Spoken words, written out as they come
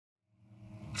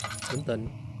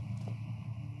Punten.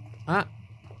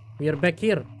 We're back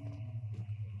here.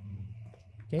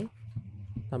 Oke.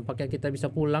 Tampaknya kita bisa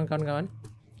pulang kawan-kawan.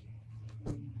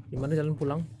 Gimana jalan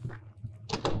pulang?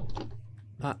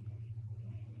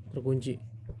 Terkunci.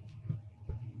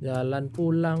 Jalan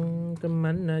pulang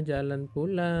kemana? Jalan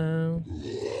pulang.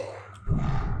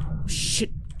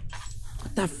 Shit.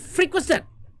 What the freak was that?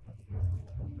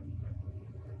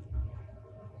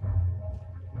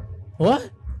 What?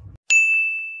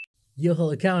 Yo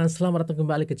kawan, selamat datang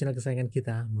kembali ke channel kesayangan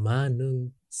kita,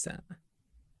 Manungsa.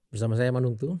 Bersama saya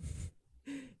Manung tuh.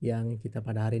 Yang kita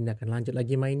pada hari ini akan lanjut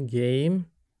lagi main game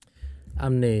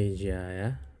Amnesia ya.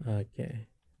 Oke.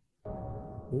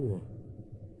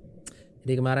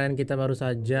 Jadi kemarin kita baru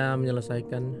saja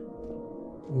menyelesaikan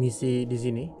misi di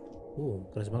sini.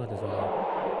 Keras banget ya soalnya.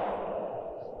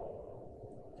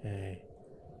 Oke.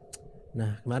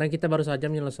 Nah, kemarin kita baru saja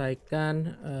menyelesaikan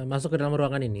masuk ke dalam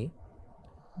ruangan ini.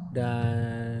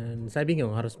 Dan saya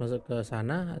bingung harus masuk ke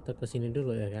sana atau ke sini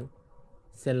dulu ya kan.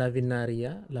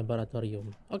 Selavinaria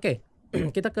Laboratorium. Oke,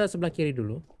 kita ke sebelah kiri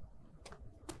dulu.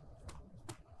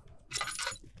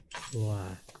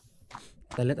 Wah,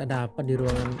 kita lihat ada apa di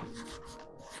ruangan.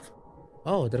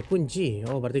 Oh, terkunci.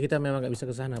 Oh, berarti kita memang nggak bisa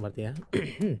ke sana berarti ya.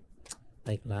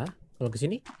 Baiklah, kalau ke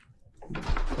sini.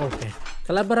 Oke,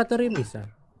 ke laboratorium bisa.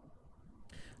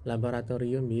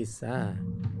 Laboratorium bisa.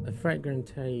 A fragrant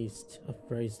taste of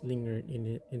rice lingered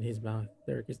in his mouth.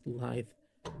 There is life.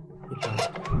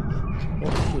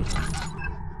 Oh shit!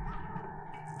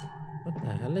 What the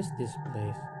hell is this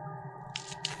place?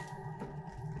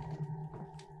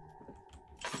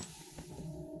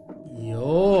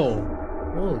 Yo,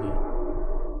 holy!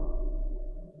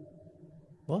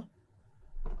 What?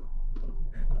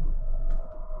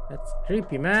 That's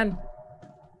creepy, man.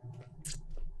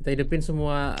 Kita hidupin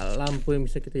semua lampu yang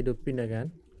bisa kita hidupin ya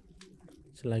kan,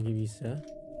 selagi bisa.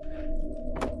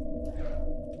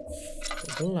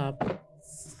 Gelap,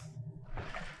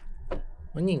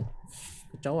 anjing,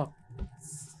 kecawak.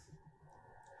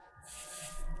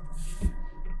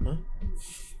 Hah?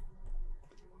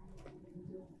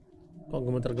 Kok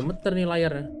gemeter-gemeter nih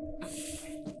layarnya?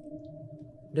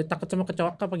 Dia takut sama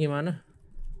kecawak apa gimana?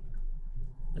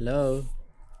 Halo,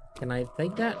 can I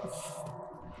take that?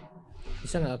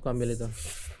 Bisa nggak aku ambil itu?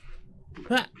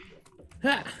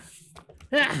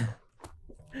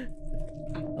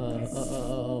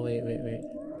 Wait.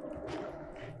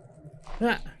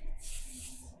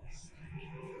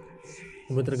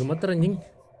 Gemeter-gemeter anjing.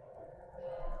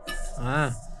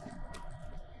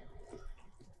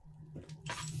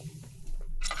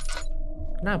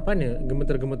 Kenapa nih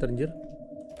gemeter-gemeter anjir?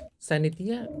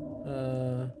 Sanity-nya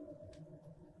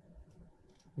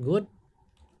good.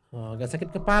 Oh, gak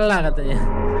sakit kepala katanya.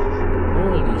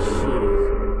 Holy shit.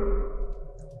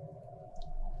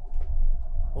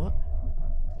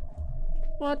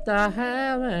 What the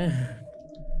hell, man?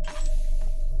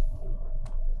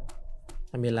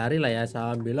 Sambil lari lah ya,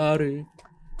 sambil lari.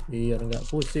 Biar nggak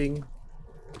pusing.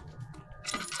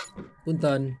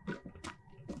 Punten.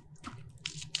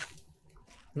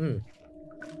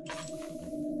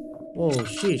 Oh,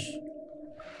 shish.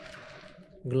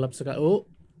 Gelap sekali. Oh,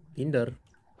 Tinder.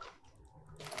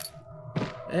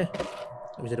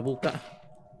 Nggak bisa dibuka.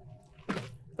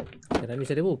 Kira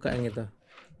bisa dibuka yang itu.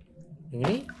 Yang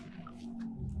ini?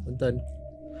 Punten.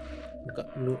 Buka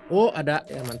dulu. Oh, ada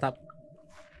ya, mantap.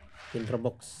 Pinter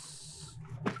box.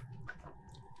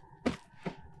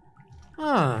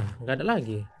 Nggak ada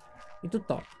lagi. Itu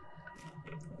top.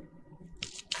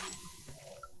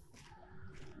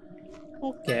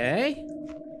 Oke.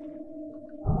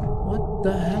 What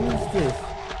the hell is this?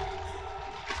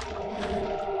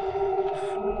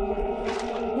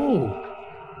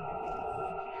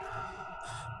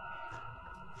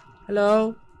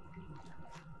 Hello?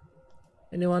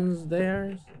 Anyone's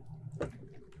there?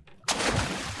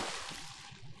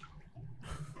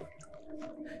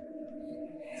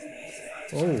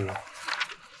 So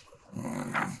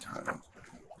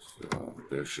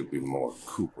there should be more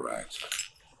coop rats.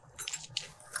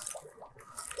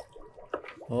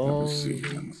 Let me see.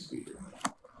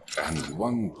 And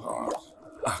one part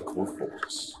aqua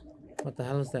fortis. What the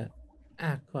hell is that?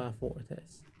 Aqua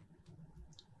fortis.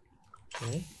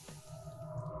 Okay.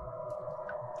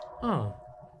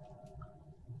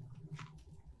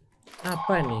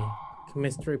 Apa nih?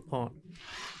 Chemistry pot.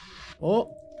 Oh,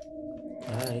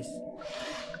 nice.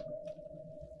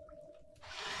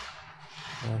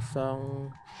 Kosong.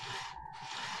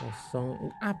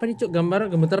 Apa nih cuk,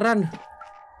 gambar gemeteran?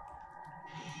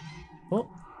 Oh,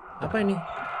 apa ini?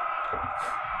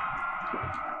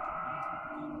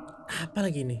 Apa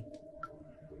lagi nih?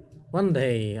 One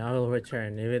day I will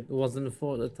return. If it wasn't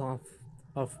for the thought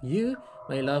of you,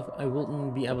 my love, I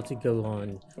wouldn't be able to go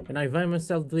on. When I find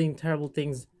myself doing terrible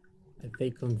things, I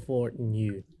take comfort in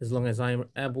you. As long as I'm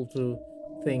able to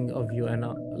think of you and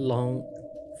long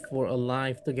for a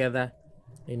life together,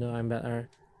 I know I'm better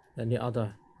than the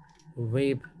other.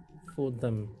 Rape for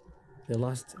them. They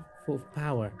lost full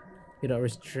power without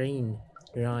restraint,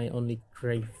 where I only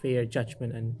crave fair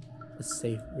judgment and a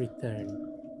safe return.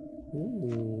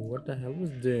 Ooh, what the hell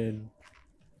was that?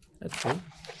 That's cool.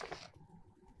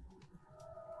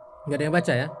 Nggak ada yang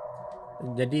baca ya.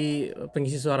 Jadi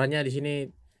pengisi suaranya di sini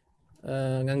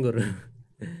nganggur.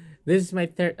 This is my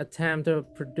third attempt to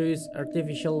produce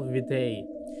artificial vitae.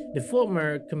 The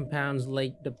former compounds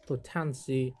lack the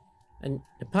potency I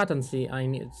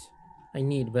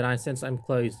need, but I sense I'm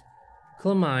close.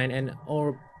 Clamine and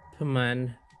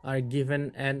orpiment are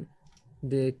given, and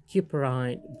the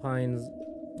cuprite binds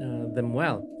them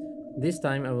well. This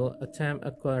time I will attempt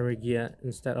aqua regia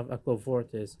instead of aqua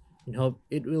fortis, in hope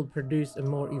it will produce a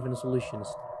more even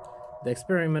solutions. The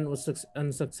experiment was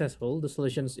unsuccessful. The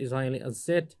solution is highly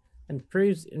acid and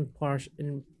proves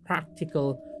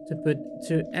impractical to put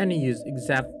to any use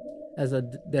except as a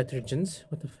detergent.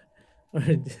 What the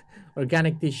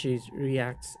organic tissues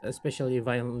reacts especially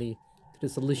violently to the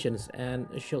solutions and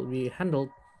should be handled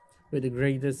with the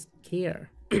greatest care.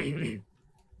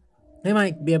 I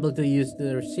might be able to use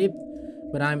the receipt,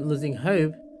 but I'm losing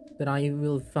hope that I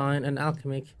will find an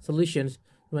alchemic solution to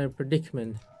my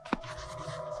predicament.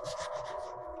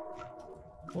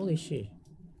 Holy shit.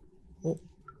 Oh.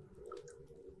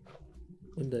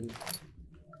 Punten.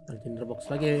 Container box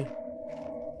lagi.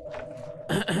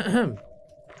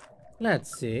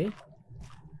 Let's see.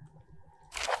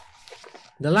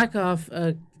 The lack of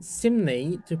a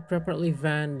chimney to properly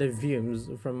fan the fumes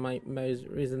from my most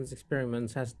recent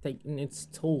experiments has taken its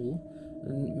toll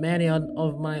on many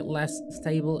of my less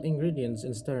stable ingredients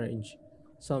in storage.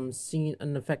 Some seem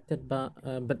unaffected,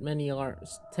 but many are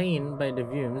stained by the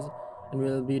fumes and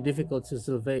will be difficult to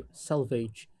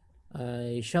salvage.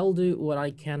 I shall do what I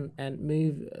can and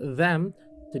move them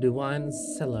to the wine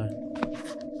cellar.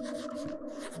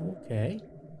 Okay.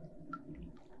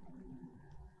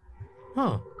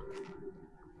 Huh.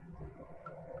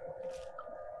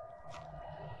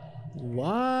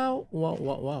 Wow.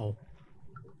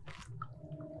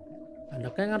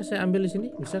 Adakah yang harus saya ambil di sini?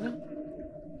 Bisa kan?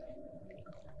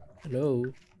 Halo.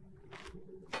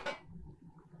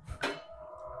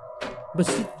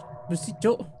 Besi,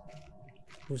 cok.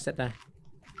 Buset dah.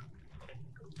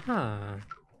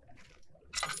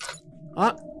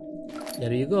 Oh,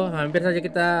 dari juga hampir saja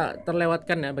kita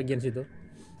terlewatkan ya bagian situ.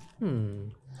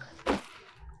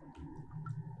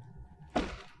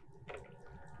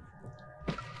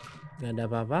 Nggak ada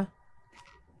apa-apa.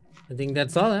 I think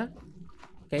that's all ya.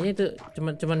 Kayaknya itu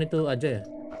cuman itu aja ya.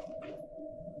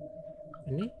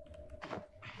 Ini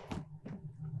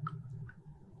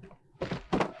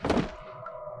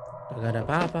nggak ada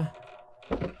apa-apa.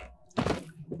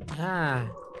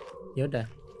 Ya udah,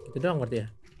 itu doang berarti ya.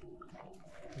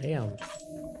 Damn.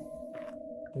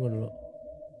 Tunggu dulu.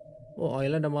 Oh,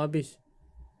 oilnya udah mau habis.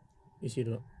 Isi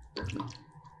dulu.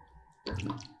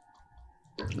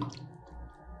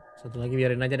 Satu lagi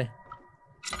biarin aja deh.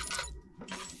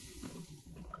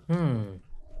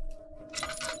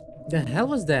 The hell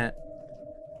was that?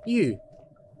 You.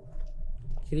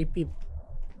 Creepy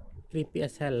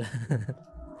as hell.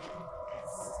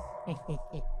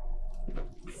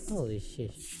 Holy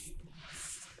shit.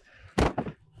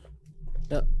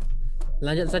 Yuk,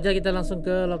 lanjut saja kita langsung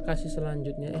ke lokasi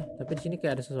selanjutnya. Tapi di sini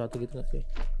kayak ada sesuatu gitu nggak sih?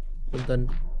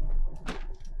 Punten.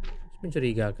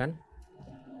 Mencurigakan.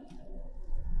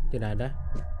 Tidak ada.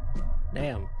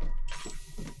 Damn.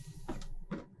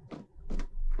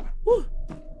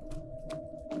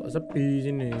 Kok sepi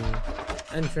sini.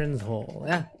 Entrance hall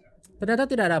ya. Ternyata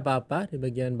tidak ada apa-apa di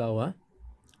bagian bawah.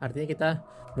 Artinya kita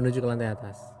menuju ke lantai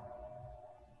atas.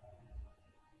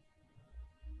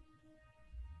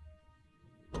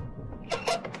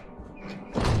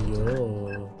 Yo.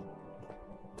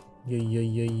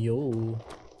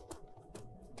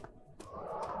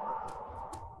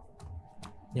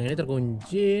 Yang ini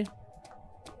terkunci.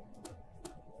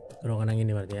 Ruangan yang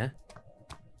ini berarti ya.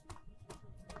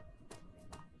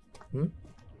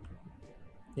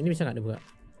 Ini bisa nggak dibuka?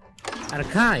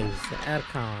 Archive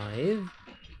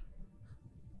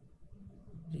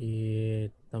di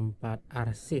tempat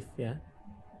arsip ya.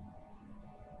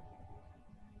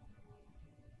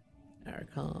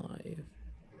 Archive.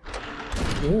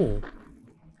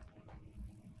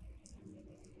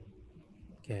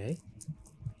 Okay.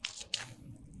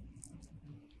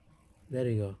 There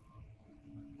you go.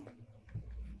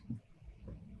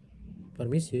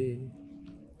 Permisi.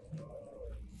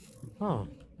 Oh,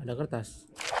 ada kertas.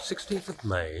 16th of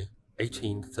May,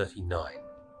 1839.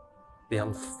 The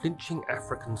unflinching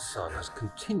African sun has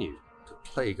continued to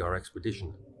plague our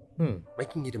expedition,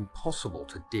 making it impossible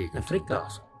to dig until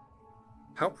dusk.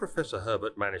 How Professor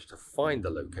Herbert managed to find the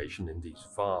location in these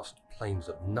vast plains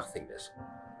of nothingness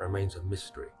remains a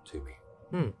mystery to me.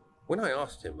 When I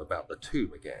asked him about the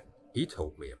tomb again, he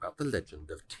told me about the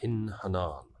legend of Tin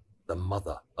Hanan, the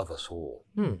mother of us all.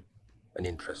 An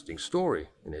interesting story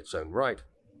in its own right,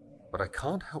 but I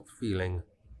can't help feeling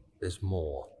there's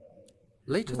more.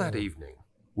 Later that evening,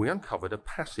 we uncovered a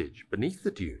passage beneath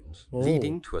the dunes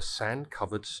leading to a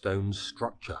sand-covered stone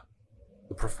structure.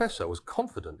 The professor was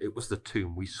confident it was the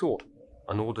tomb we sought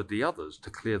and ordered the others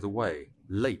to clear the way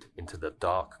late into the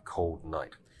dark, cold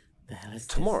night.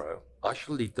 Tomorrow, I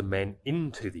shall lead the men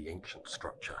into the ancient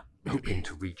structure, hoping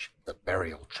to reach the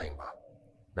burial chamber.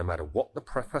 No matter what the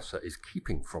professor is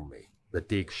keeping from me, the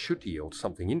dig should yield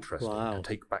something interesting to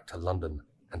take back to London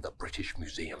and the British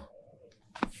Museum.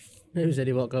 Ini bisa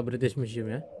dibawa ke British Museum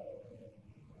ya.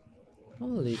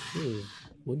 Holy shit.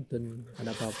 Punten,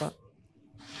 ada apa-apa?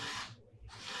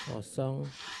 Kosong.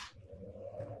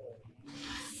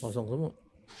 Kosong semua.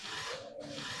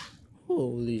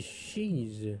 Holy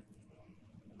shit.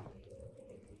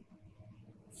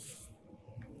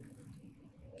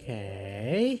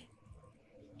 Okay.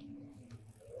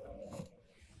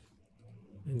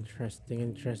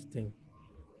 Interesting.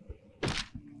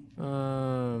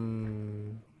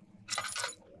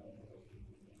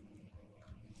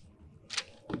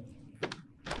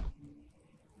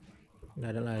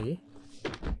 Nggak ada lagi.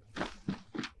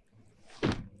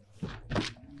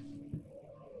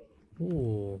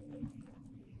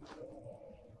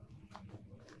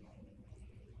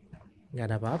 Nggak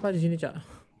ada apa-apa di sini, Cak.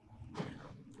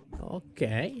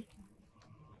 Oke.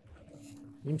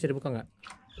 Ini bisa dibuka nggak?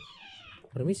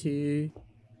 Permisi.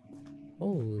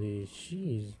 Holy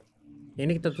shit.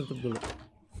 Ini kita tutup dulu.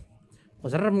 Oh,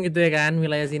 serem gitu ya kan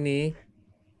wilayah sini.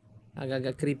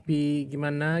 Agak-agak creepy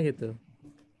gimana gitu.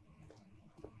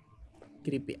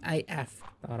 Creepy IF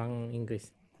orang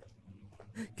Inggris.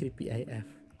 Creepy IF.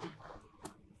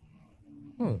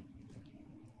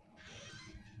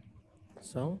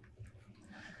 So.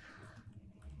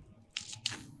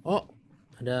 Oh,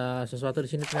 ada sesuatu di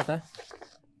sini ternyata.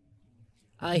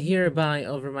 I hereby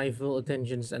offer my full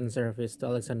attentions and service to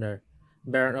Alexander,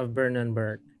 Baron of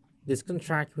Brandenburg. This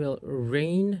contract will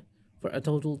reign for a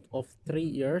total of 3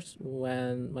 years,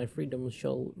 when my freedom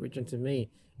shall return to me.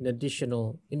 In addition,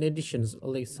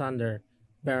 Alexander,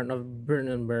 Baron of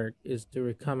Brandenburg, is to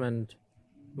recommend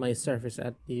my service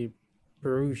at the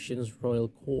Prussian royal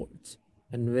court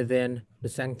and within the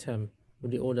sanctum of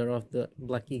the Order of the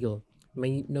Black Eagle.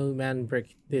 May no man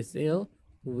break this seal.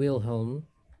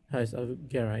 Wilhelm, House of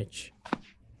Garage.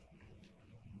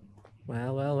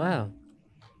 Wow.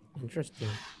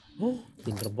 Interesting. Oh,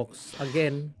 tinderbox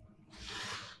again.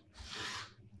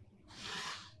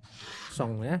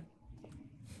 Song ya.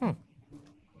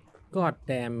 God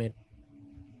damn it.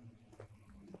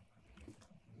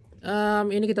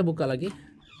 Ini kita buka lagi.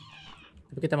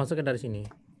 Tapi kita masuknya dari sini.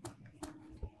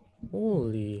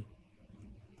 Holy.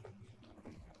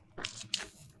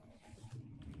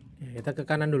 Ya, kita ke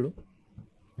kanan dulu.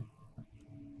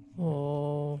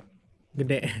 Oh,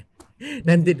 gede.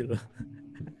 Nanti dulu.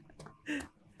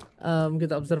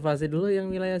 Kita observasi dulu yang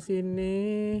wilayah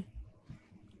sini.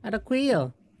 Ada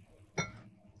kuil.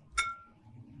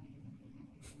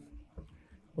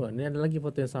 Wah, ini ada lagi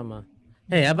foto yang sama.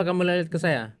 Hei, apa kamu lihat ke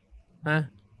saya? Hah?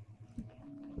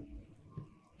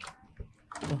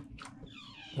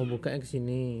 Oh, bukanya ke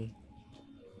sini.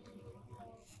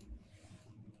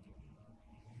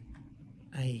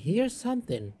 I hear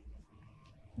something.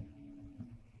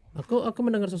 Aku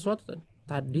mendengar sesuatu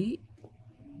tadi.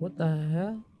 What the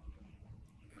hell?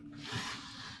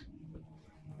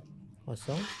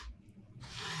 Kosong.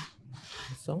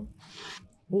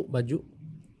 Baju.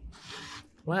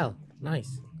 Well,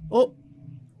 nice. Oh.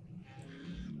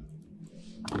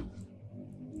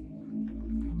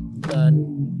 Dan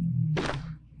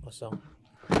kosong.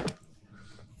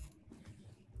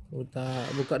 Kita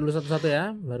buka dulu satu-satu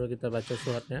ya, baru kita baca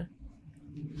suratnya.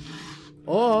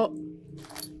 Oh.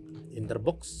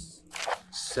 Interbox.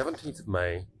 17th of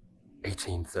May,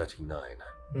 1839.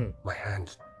 My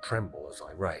hands tremble as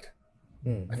I write.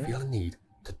 I feel a need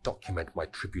to document my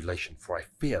tribulation, for I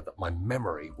fear that my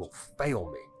memory will fail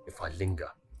me if I linger.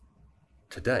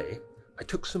 Today, I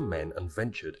took some men and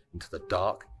ventured into the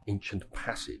dark, ancient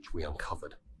passage we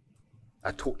uncovered.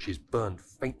 Our torches burned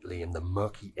faintly in the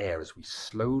murky air as we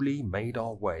slowly made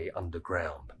our way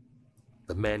underground.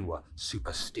 The men were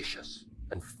superstitious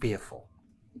and fearful.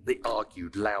 They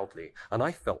argued loudly, and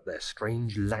I felt their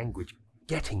strange language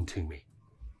getting to me.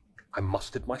 I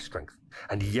mustered my strength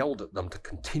and yelled at them to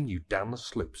continue down the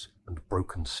slopes and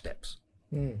broken steps.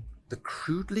 The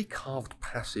crudely carved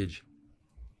passage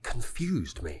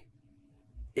confused me.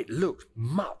 It looked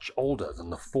much older than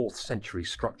the 4th century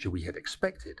structure we had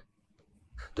expected.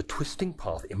 The twisting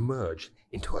path emerged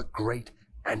into a great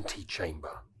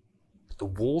antechamber. The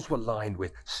walls were lined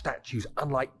with statues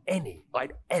unlike any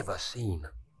I'd ever seen.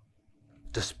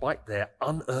 Despite their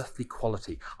unearthly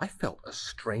quality, I felt a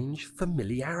strange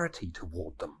familiarity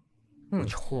toward them,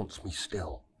 which haunts me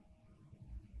still.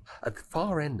 At the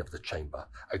far end of the chamber,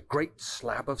 a great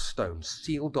slab of stone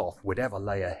sealed off whatever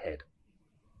lay ahead.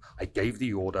 I gave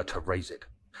the order to raise it,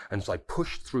 and as I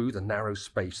pushed through the narrow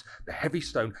space, the heavy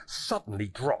stone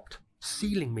suddenly dropped,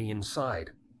 sealing me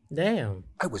inside. Damn.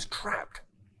 I was trapped.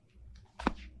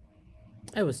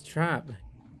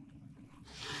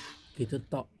 Gitu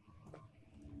tok.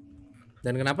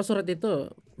 Dan kenapa surat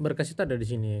itu berkas itu ada di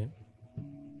sini?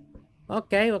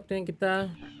 Oke, waktunya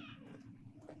kita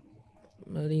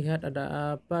melihat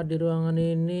ada apa di ruangan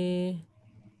ini.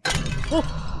 Oh,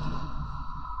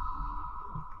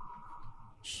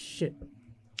 shit!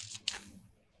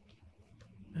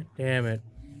 God damn it!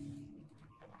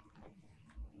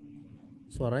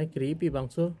 Suaranya creepy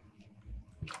bangsu.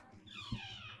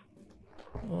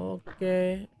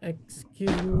 Oke,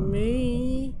 excuse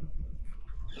me.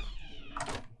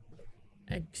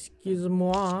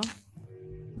 Excuse-moi.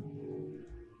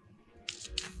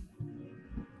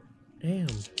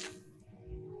 Damn.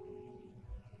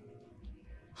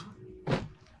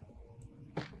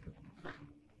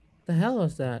 The hell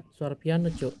was that? Suara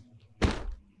piano, cuk.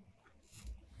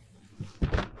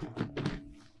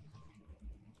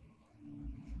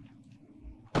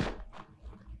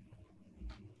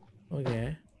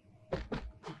 Okay.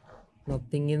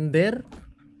 Nothing in there.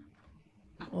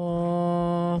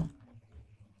 Oh.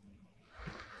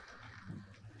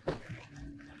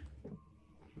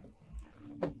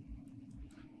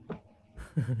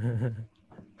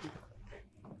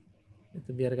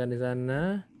 Itu biarkan di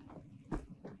sana.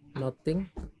 Nothing.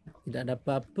 Tidak ada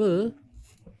apa-apa.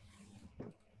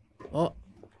 Oh.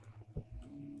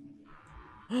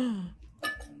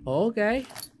 Oke.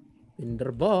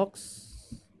 Tinder box.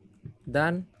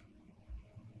 Dan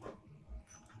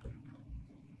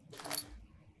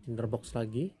Tinder box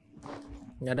lagi.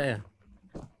 Nggak ada ya?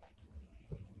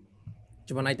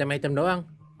 Cuman item-item doang.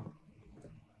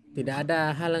 Tidak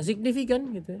ada hal yang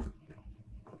signifikan gitu ya.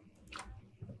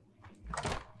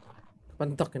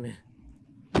 Pentok ini.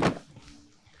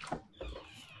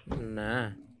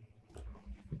 Nah.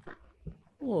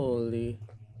 Holy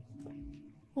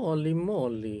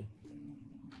moly.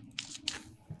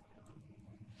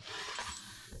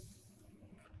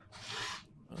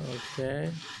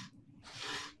 Oke.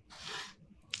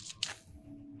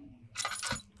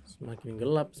 Semakin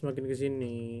gelap semakin ke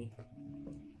sini.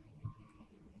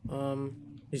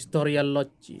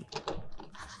 Historiology.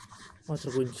 Oh,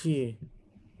 terkunci.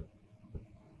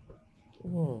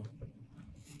 Wow.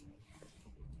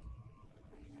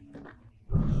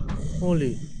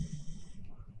 Holy.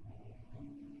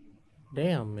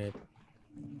 Damn it.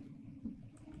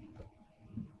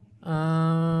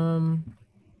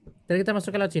 Tadi kita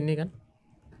masuk ke laut sini kan?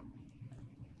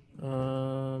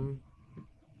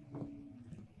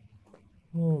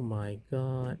 Oh my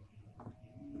god.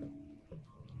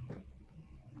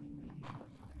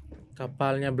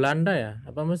 Kapalnya Belanda ya?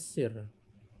 Apa Mesir?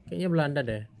 Kayaknya Belanda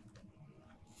deh.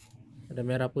 Ada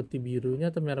merah putih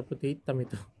birunya atau merah putih hitam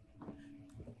itu?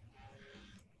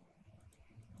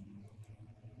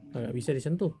 Nggak bisa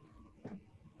disentuh.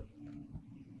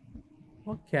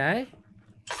 Oke.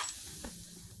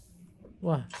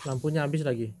 Wah, lampunya habis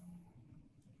lagi.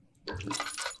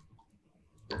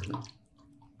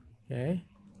 Oke.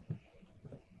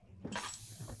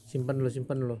 Simpan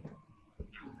dulu.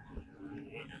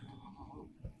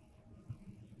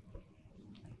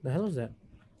 The hell is that?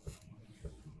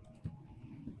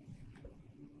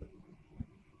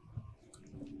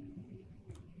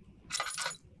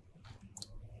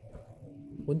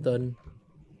 Punten.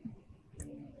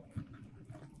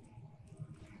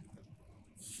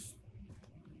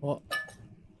 Oh.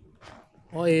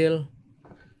 Oil.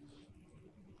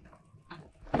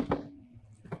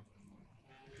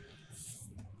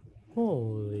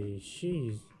 Holy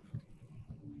shit.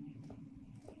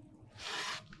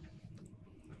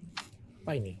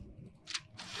 Apa ini?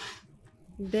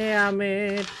 Damn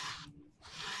it.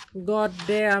 God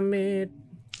damn it.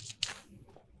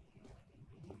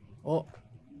 Oh.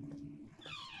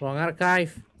 Ruang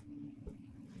archive.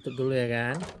 Tutup dulu ya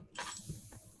kan.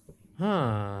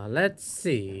 Let's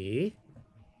see.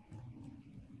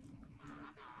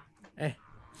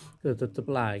 Tutup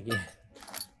lagi.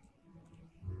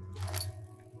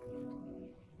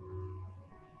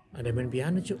 Ada main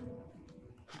piano, cuk.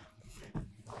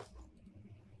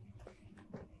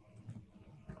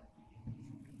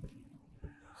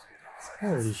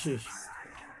 Holy shit.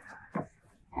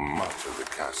 Much of the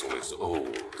castle is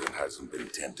old and hasn't been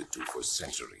tended to for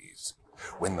centuries.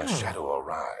 When the shadow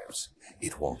arrives,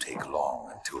 it won't take long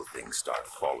until things start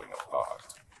falling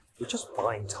apart. We're just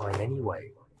buying time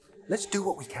anyway. Let's do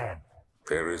what we can.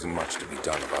 There isn't much to be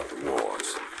done about the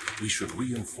walls. We should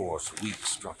reinforce weak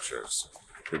structures.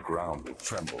 The ground will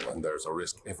tremble and there's a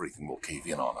risk everything will cave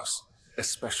in on us,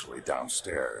 especially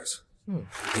downstairs.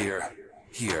 Here,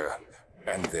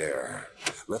 and there.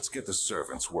 Let's get the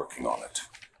servants working on it.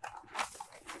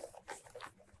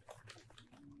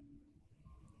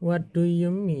 What do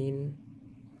you mean?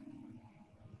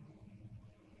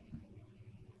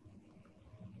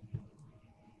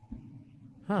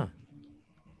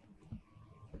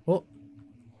 Oh,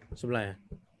 sebelah ya.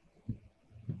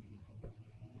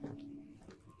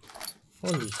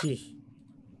 Holy shit.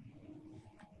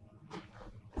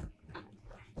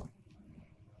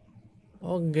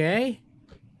 Okay.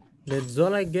 That's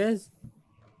all I guess.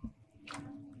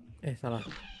 Salah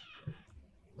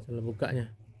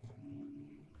bukanya.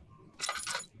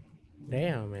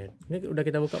 Damn, man. Ini udah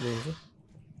kita buka belum sih?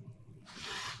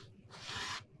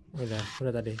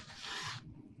 Udah tadi.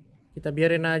 Kita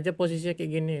biarin aja posisinya kayak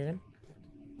gini ya kan.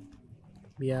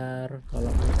 Biar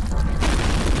kalau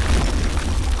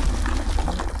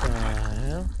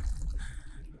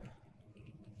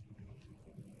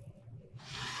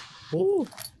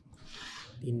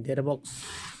tinder box.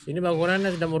 Ini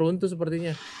bangunannya sudah meruntuh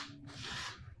sepertinya.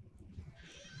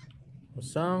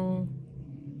 Kosong.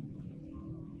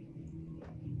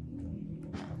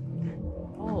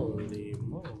 Holy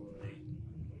moly.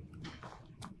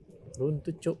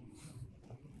 Runtuh, cuk.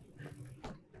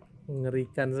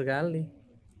 Mengerikan sekali.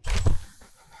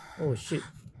 Oh shit.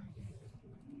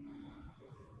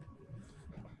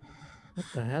 What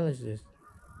the hell is this?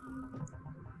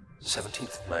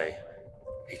 17th May,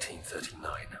 1839.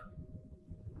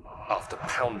 After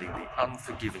pounding the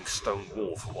unforgiving stone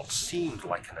wall for what seemed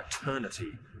like an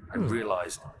eternity, I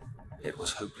realized it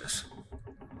was hopeless.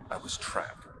 I was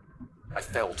trapped. I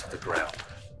fell to the ground,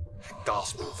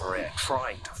 gasping for air,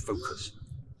 trying to focus.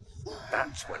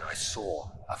 That's when I saw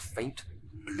a faint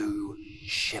blue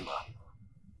shimmer.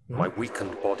 My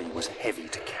weakened body was heavy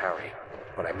to carry,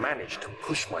 but I managed to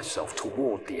push myself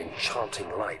toward the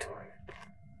enchanting light.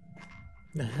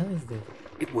 The hell is this?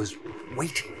 It was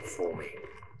waiting for me.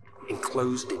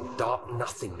 Enclosed in dark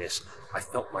nothingness, I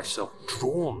felt myself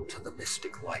drawn to the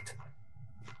mystic light.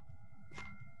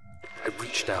 I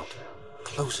reached out,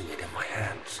 closing it in my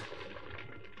hands.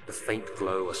 The faint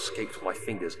glow escaped my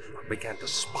fingers and began to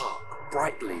spark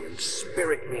brightly and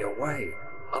spirit me away,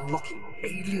 unlocking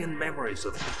alien memories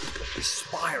of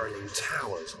spiraling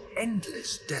towers,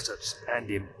 endless deserts,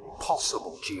 and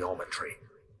impossible geometry.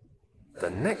 The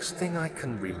next thing I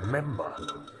can remember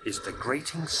is the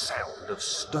grating sound of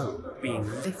stone being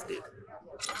lifted,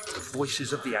 the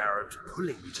voices of the Arabs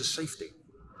pulling me to safety,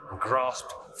 and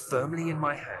grasped firmly in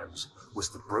my hands was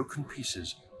the broken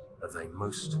pieces of a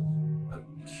most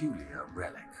peculiar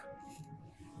relic.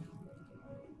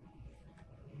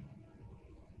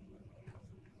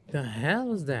 The hell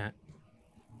was that?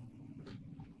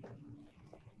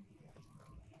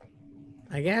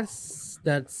 I guess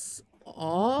that's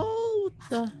all. What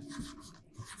the?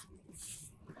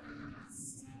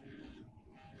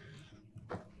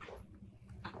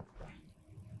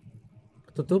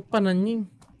 Ketutupan anjing.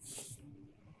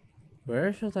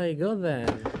 Where should I go then?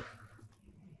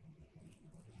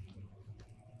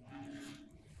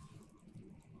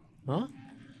 Huh?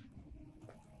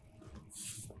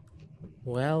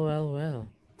 Well.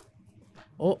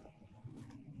 Oh.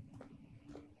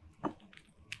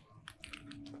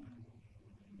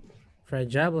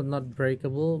 Fragile but not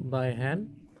breakable by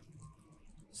hand.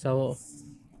 So.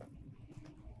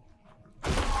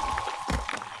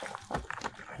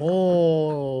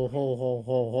 Ho.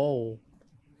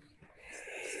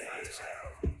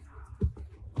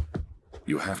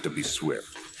 You have to be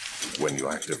swift when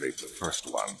you activate the first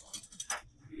one.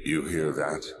 You hear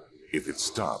that? If it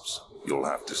stops, you'll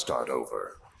have to start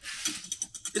over.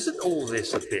 Isn't all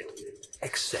this a bit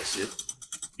excessive?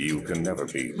 You can never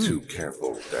be too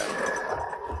careful, Daniel.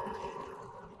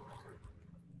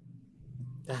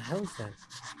 The hell is that?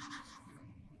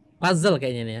 Puzzle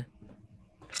kayaknya nih ya.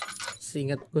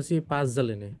 Seingatku sih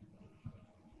puzzle ini.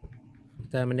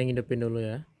 Kita mending hidupin dulu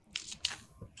ya.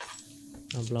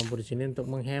 Ambil lampu di sini untuk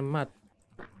menghemat.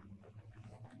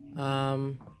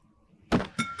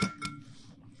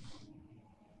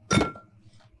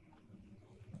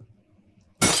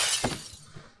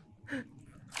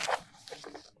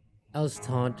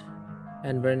 Elstad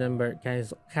and Brandenburg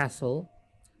Castle.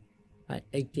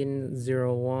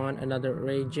 1801. Another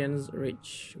regions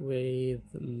rich with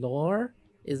lore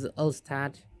is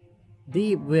Elstad,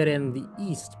 deep within the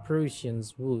East Prussian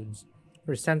woods.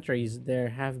 For centuries, there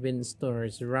have been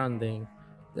stories surrounding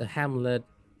the hamlet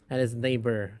and its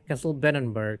neighbor, Castle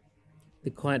Brandenburg.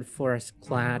 The quiet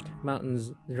forest-clad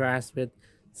mountains dressed with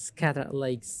scattered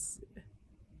lakes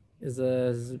is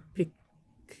a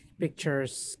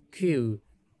picturesque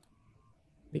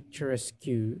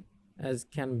as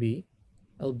can be,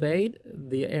 albeit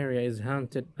the area is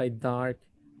haunted by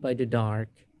the dark.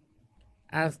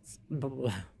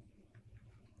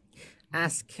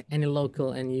 Ask any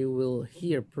local and you will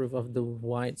hear proof of the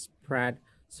widespread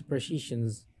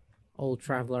superstitions. All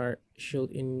travelers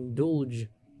should indulge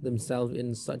themselves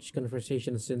in such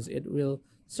conversations since it will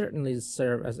certainly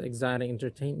serve as exciting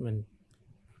entertainment.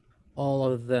 All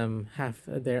of them have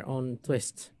their own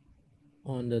twist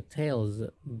on the tales,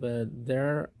 but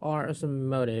there are some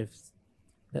motives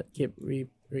that keep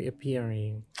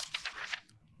reappearing.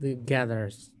 The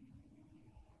Gatherers.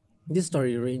 This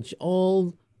story reaches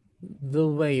all the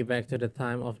way back to the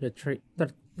time of the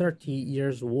 30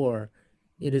 Years' War.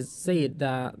 It is said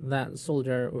that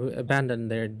soldiers who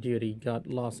abandoned their duty got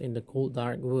lost in the cold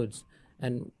dark woods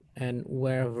and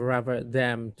were rather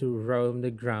them to roam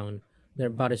the ground. Their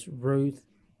bodies rotted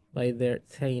by their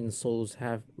tainted souls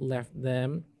have left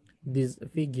them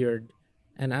disfigured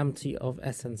and empty of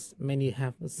essence. Many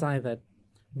have cited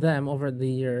them over the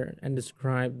year and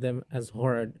described them as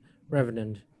horrid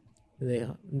revenant.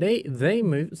 They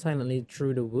move silently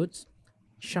through the woods,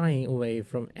 shying away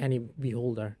from any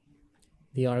beholder.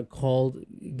 They are called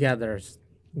gatherers,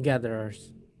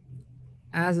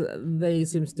 as they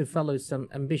seem to follow some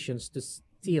ambitions to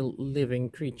steal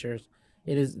living creatures.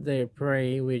 It is their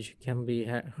prey which can be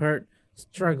heard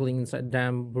struggling inside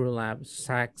damp burlap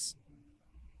sacks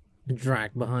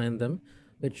dragged behind them,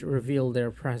 which reveal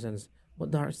their presence. What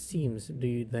dark scenes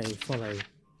do they follow?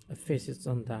 A face is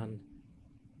undone.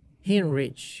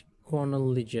 Heinrich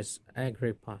Cornelius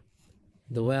Agrippa,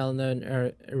 the well-known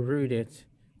erudite,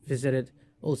 visited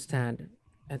Ostend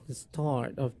at the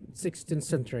start of the 16th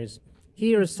century.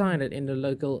 He resided in the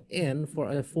local inn for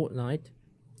a fortnight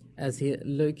as he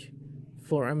looked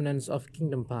for remnants of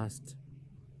kingdom past.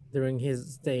 During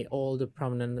his stay, all the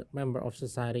prominent members of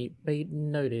society paid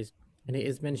notice, and he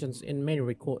is mentioned in many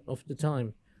records of the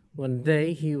time. One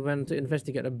day, he went to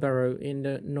investigate a burrow in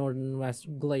the northern west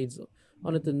glades,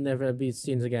 only to never be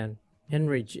seen again.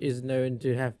 Heinrich is known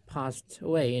to have passed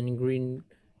away in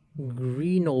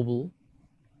Grenoble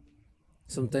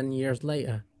some 10 years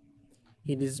later.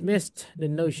 He dismissed the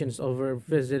notions of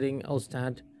visiting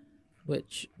Ostend,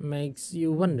 which makes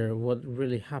you wonder what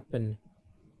really happened.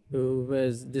 Who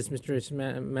was this mysterious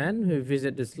man who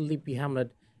visited the sleepy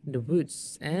hamlet in the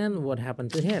woods, and what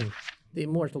happened to him? The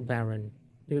immortal Baron.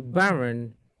 The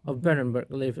Baron of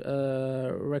Brandenburg lived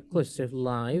a reclusive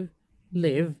life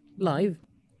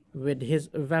with his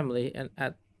family and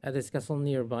at his castle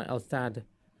nearby Alstad,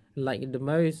 like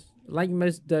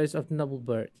most those of noble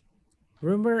birth.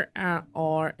 Rumors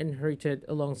are inherited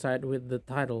alongside with the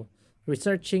title.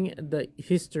 Researching the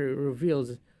history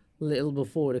reveals little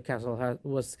before the castle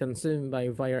was consumed by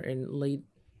fire in late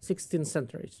 16th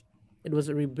century. It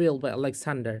was rebuilt by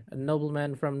Alexander, a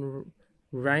nobleman from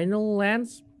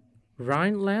Rhinelands,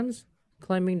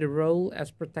 claiming the role as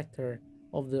protector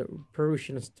of the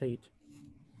Prussian state.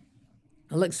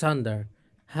 Alexander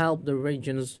helped the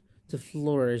regions to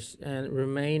flourish and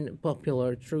remain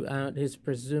popular throughout his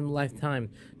presumed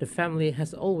lifetime. The family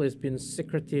has always been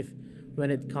secretive when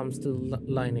it comes to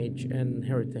lineage and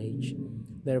heritage.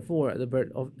 Therefore, the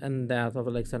birth and death of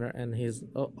Alexander and his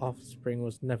offspring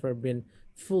was never been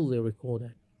fully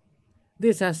recorded.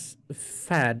 This has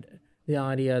fed the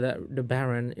idea that the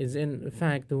Baron is in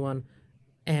fact the one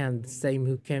and the same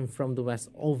who came from the west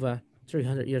over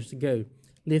 300 years ago,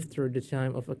 lived through the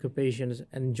time of occupations,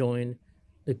 and joined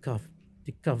the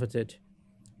coveted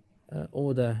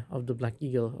Order of the Black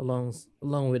Eagle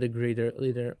along with the greater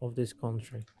leader of this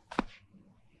country.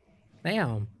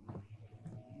 Damn.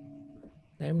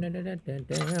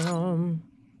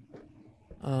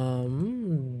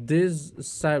 This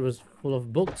side was full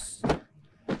of books.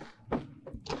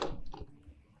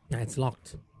 Yeah, it's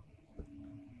locked.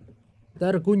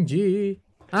 Terkunci.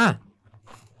 Ah!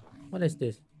 What is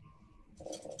this?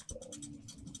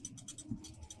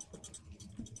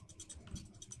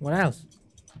 What else?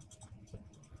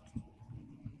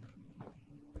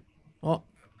 Oh.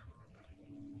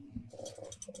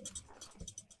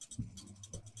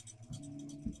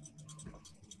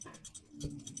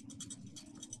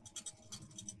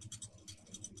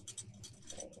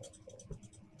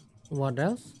 What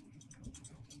else?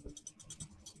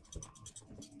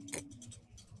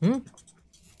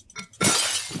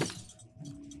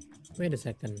 Wait a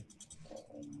second.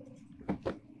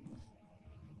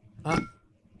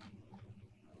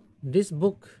 This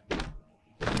book.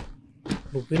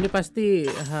 Buku ini pasti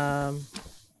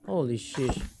holy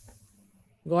shit.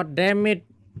 God damn it.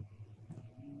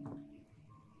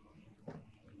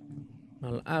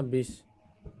 Malah abis.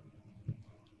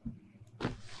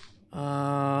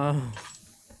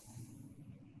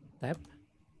 Tab.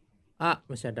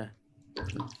 Masih ada.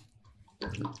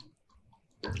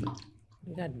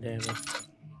 God damn it.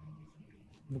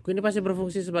 Buku ini pasti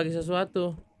berfungsi sebagai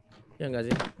sesuatu. Ya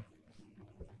enggak sih?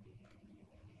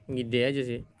 Ngide aja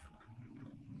sih.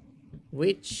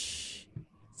 Which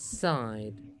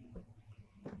side?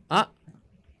 A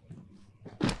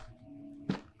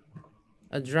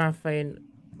graphene.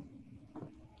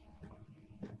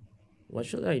 What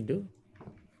should I do?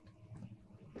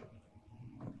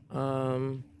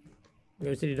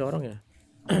 Nggak bisa didorong ya?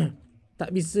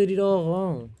 Tak bisa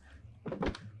didorong.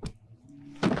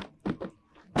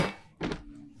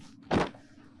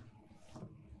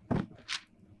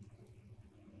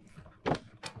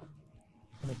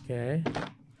 Oke.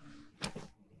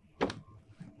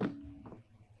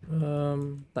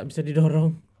 Tak bisa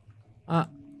didorong.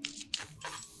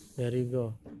 There you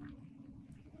go.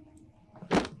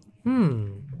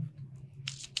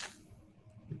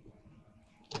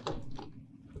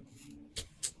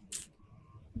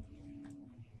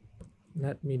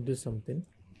 Let me do something.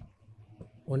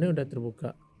 Oh, ini udah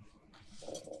terbuka.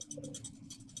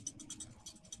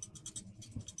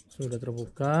 Sudah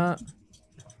terbuka.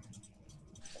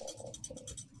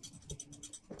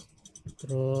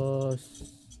 Terus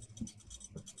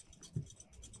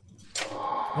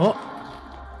oh,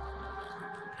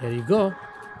 here you go.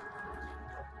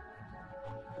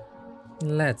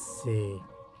 Let's see.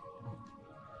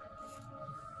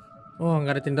 Oh,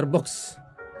 nggak ada tinderbox.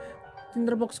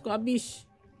 Tinderbox kok habis.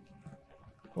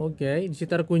 Oke, di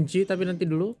situ ada kunci, tapi nanti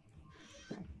dulu.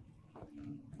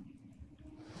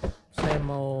 Saya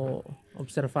mau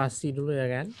observasi dulu ya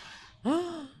kan.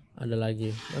 Ada lagi.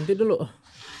 Nanti dulu.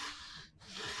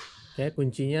 Oke,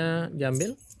 kuncinya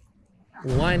diambil.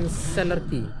 Wine cellar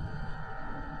key.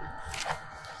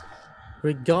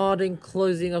 Regarding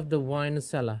closing of the wine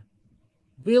cellar,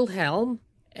 Wilhelm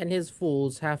and his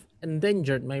fools have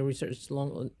endangered my research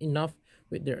long enough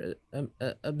with their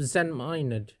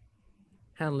absent-minded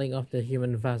handling of the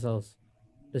human vessels.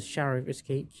 The sheriff is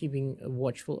keeping a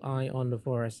watchful eye on the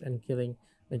forest and killing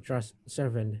the trust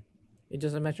servant. It's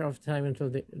just a matter of time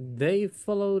until they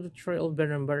follow the trail of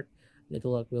Berenberg.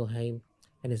 Little luck Wilhelm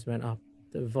and his men up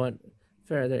to avoid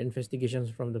further investigations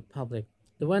from the public.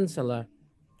 The wine cellar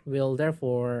will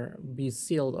therefore be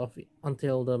sealed off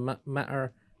until the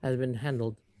matter has been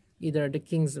handled. Either the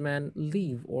king's men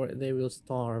leave or they will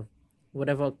starve.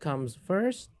 Whatever comes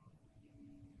first,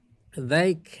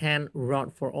 they can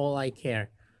rot for all I care.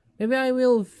 Maybe I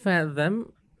will feed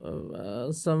them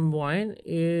some wine.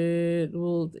 It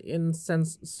will in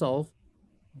sense solve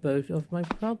both of my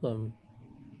problem.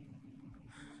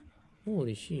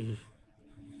 Holy shit.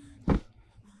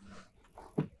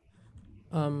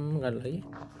 Nggak ada lagi.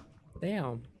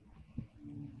 Damn.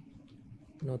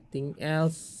 Nothing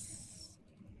else.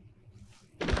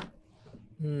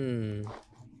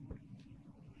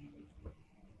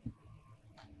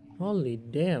 Holy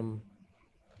damn.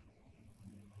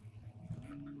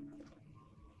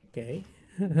 Oke.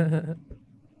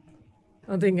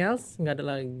 Nothing else? Nggak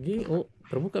ada lagi. Oh,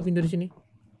 terbuka pintu di sini.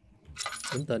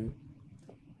 Bentar.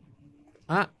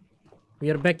 We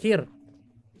are back here.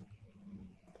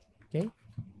 Oke.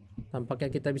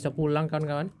 Tampaknya kita bisa pulang,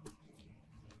 kawan-kawan.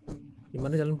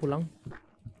 Gimana jalan pulang?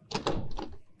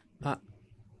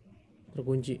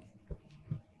 Terkunci.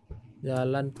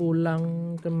 Jalan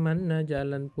pulang kemana?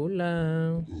 Jalan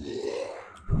pulang.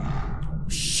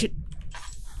 Shit.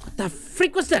 What the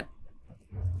freak was that?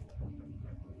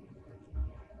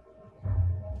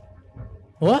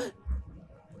 What?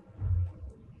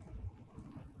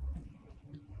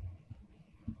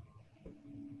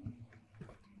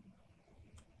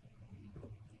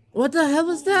 What the hell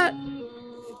was that?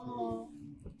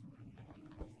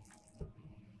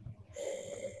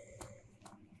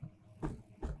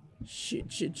 Shit.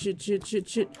 What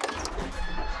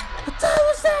the hell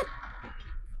was that?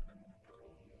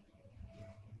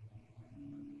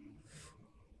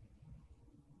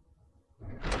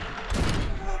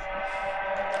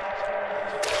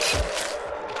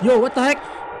 Yo, what the heck?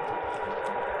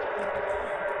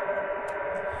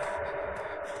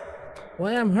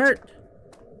 Why I'm hurt?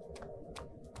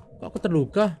 Kok aku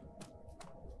terluka?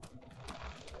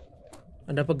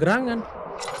 Ada pegerangan.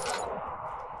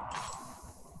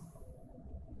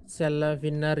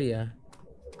 Salavinaria.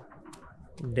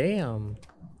 Damn.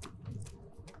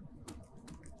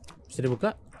 Bisa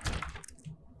dibuka?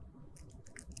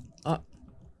 Oh.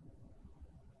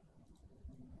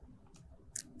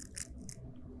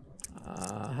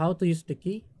 How to use the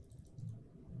key?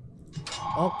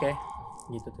 Oke,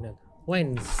 gitu ternyata.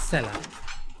 Wine cellar.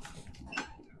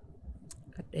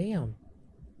 God damn.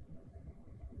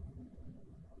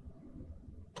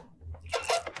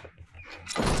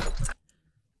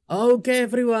 Oke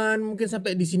everyone, mungkin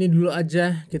sampai di sini dulu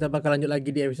aja. Kita bakal lanjut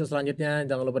lagi di episode selanjutnya.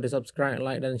 Jangan lupa di subscribe,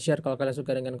 like, dan share kalau kalian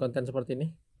suka dengan konten seperti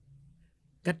ini.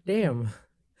 God damn.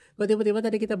 Kok tiba-tiba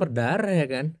tadi kita berdarah ya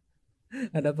kan?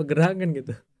 Ada pegerangan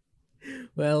gitu.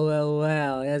 Well.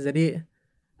 Ya jadi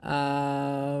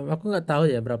aku nggak tahu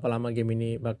ya berapa lama game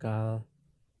ini bakal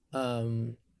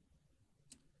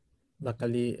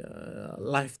di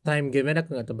lifetime game-nya.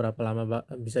 Aku nggak tahu berapa lama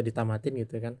bisa ditamatin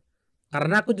gitu kan.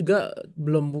 Karena aku juga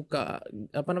belum buka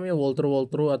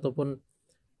walkthrough ataupun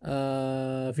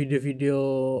video-video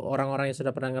orang-orang yang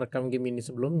sudah pernah ngerekam game ini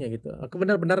sebelumnya gitu. Aku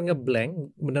benar-benar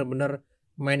ngeblank, benar-benar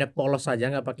mainnya polos aja,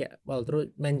 nggak pakai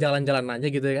walkthrough, main jalan-jalan aja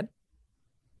gitu kan.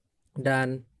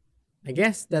 Dan I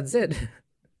guess that's it.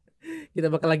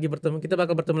 Kita bakal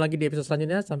bertemu lagi di episode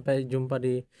selanjutnya. Sampai jumpa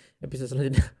di episode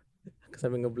selanjutnya. Aku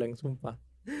sampai ngeblank sumpah.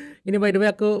 Ini by the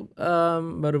way aku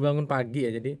baru bangun pagi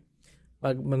ya, jadi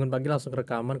bangun pagi langsung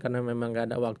rekaman karena memang gak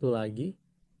ada waktu lagi.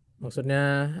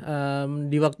 Maksudnya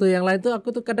di waktu yang lain tuh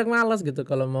aku tuh kadang malas gitu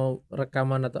kalau mau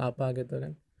rekaman atau apa gitu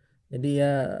kan. Jadi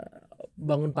ya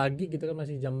bangun pagi gitu kan,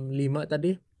 masih jam 5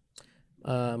 tadi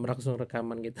langsung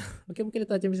rekaman gitu. Oke, mungkin itu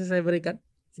aja yang bisa saya berikan.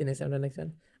 See you next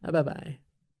time. Bye bye.